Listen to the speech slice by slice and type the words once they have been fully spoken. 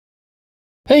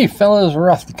Hey fellas,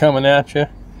 Rusty coming at you.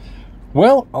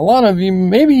 Well, a lot of you,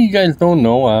 maybe you guys don't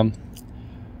know,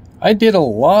 I did a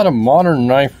lot of modern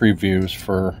knife reviews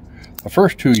for the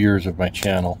first 2 years of my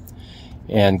channel.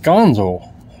 And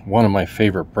Ganzo, one of my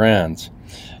favorite brands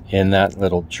in that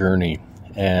little journey.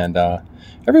 And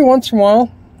every once in a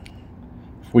while,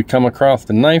 if we come across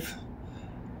the knife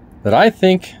that I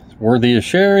think is worthy of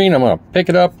sharing, I'm going to pick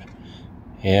it up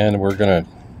and we're going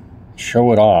to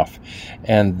show it off.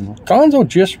 And Ganzo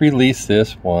just released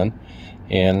this one,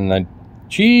 and the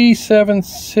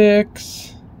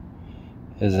G768,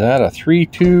 is that a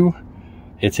 3.2?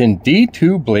 It's in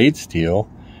D2 blade steel,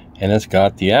 and it's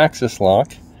got the axis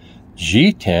lock,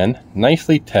 G10,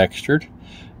 nicely textured.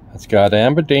 It's got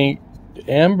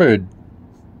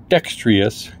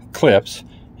ambidextrous clips.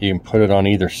 You can put it on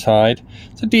either side.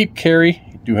 It's a deep carry.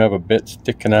 You do have a bit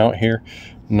sticking out here.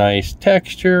 Nice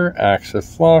texture,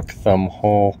 axis lock, thumb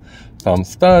hole, thumb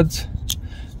studs,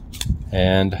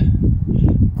 and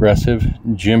aggressive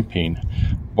jimping,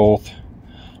 both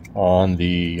on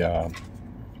the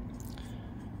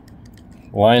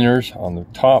liners on the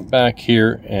top back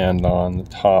here and on the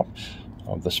top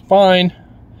of the spine.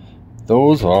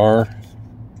 Those are,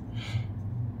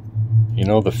 you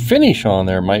know, the finish on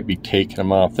there might be taking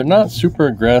them off. They're not super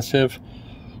aggressive.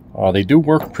 They do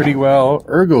work pretty well.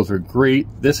 Ergos are great.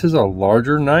 This is a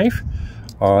larger knife.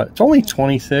 It's only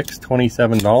 $26,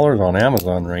 $27 on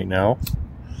Amazon right now.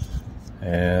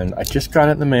 And I just got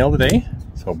it in the mail today,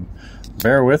 so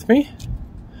bear with me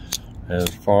as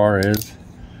far as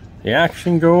the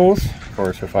action goes. Of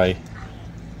course, if I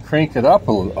crank it up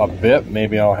a bit,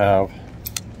 maybe I'll have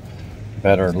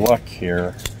better luck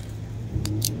here.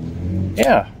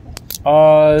 Yeah.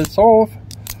 So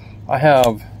I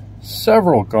have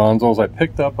several Ganzos. I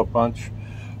picked up a bunch,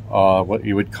 what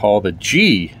you would call the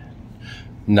G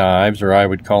knives, or I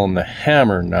would call them the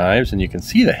hammer knives, and you can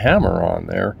see the hammer on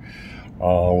there,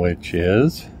 which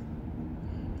is,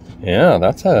 yeah,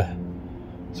 that's a,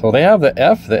 so they have the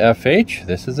F, the FH,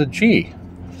 this is a G,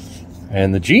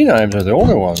 and the G knives are the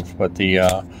older ones, but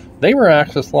the they were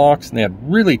axis locks and they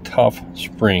had really tough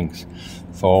springs.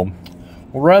 So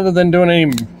rather than doing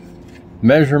any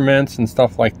measurements and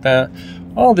stuff like that,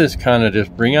 I'll just kind of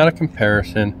just bring out a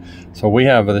comparison. So we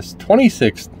have this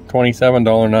 $26,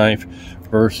 $27 knife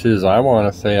versus, I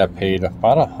want to say I paid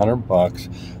about $100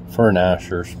 for an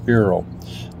Asher Spiral.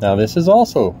 Now this is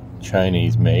also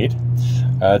Chinese made.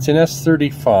 It's an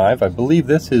S35. I believe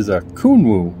this is a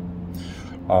Kunwu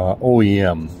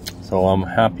OEM. So I'm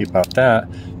happy about that.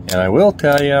 And I will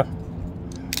tell you,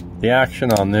 the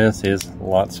action on this is a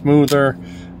lot smoother,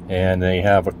 and they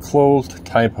have a closed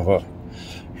type of a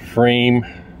frame.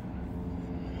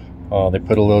 They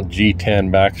put a little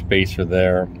G10 backspacer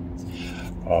there.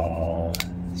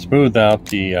 Smooth out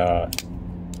the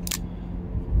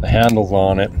handles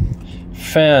on it.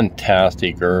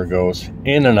 Fantastic ergos,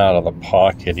 in and out of the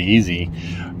pocket, easy.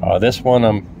 This one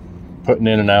I'm putting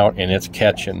in and out, and it's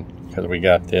catching because we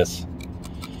got this,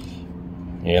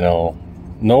 you know,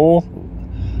 no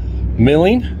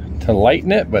milling to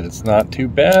lighten it, but it's not too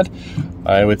bad.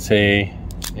 I would say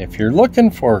if you're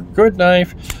looking for a good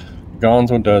knife,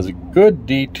 Ganzo does a good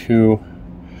D2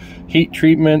 heat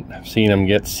treatment. I've seen them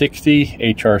get 60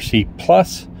 HRC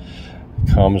plus.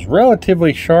 Comes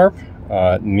relatively sharp.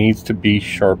 Needs to be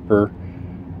sharper.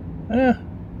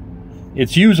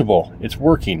 It's usable. It's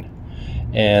working.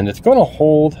 And it's going to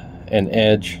hold an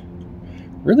edge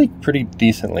really pretty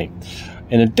decently.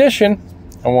 In addition,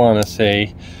 I want to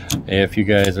say, if you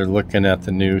guys are looking at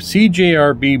the new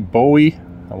CJRB Bowie,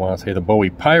 I want to say the Bowie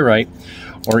Pyrite,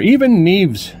 or even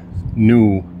Neves'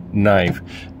 new knife.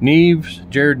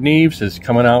 Jared Neves is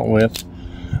coming out with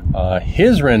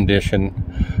his rendition,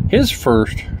 his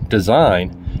first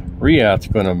design. Riyadh's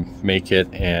going to make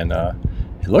it, and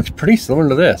it looks pretty similar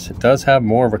to this. It does have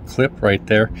more of a clip right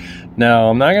there. Now,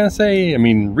 I'm not going to say, I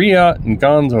mean, Riyadh and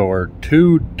Ganzo are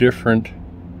two different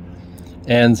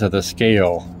ends of the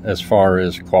scale as far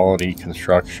as quality,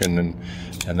 construction,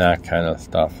 and that kind of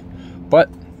stuff. But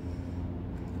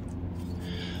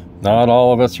not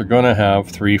all of us are going to have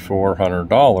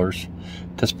 $300–400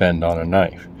 to spend on a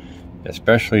knife,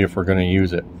 especially if we're going to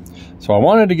use it. So I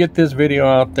wanted to get this video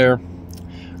out there.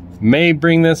 May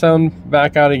bring this on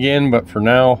back out again, but for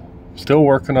now, still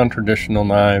working on traditional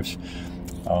knives.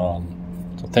 So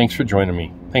thanks for joining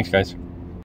me. Thanks, guys.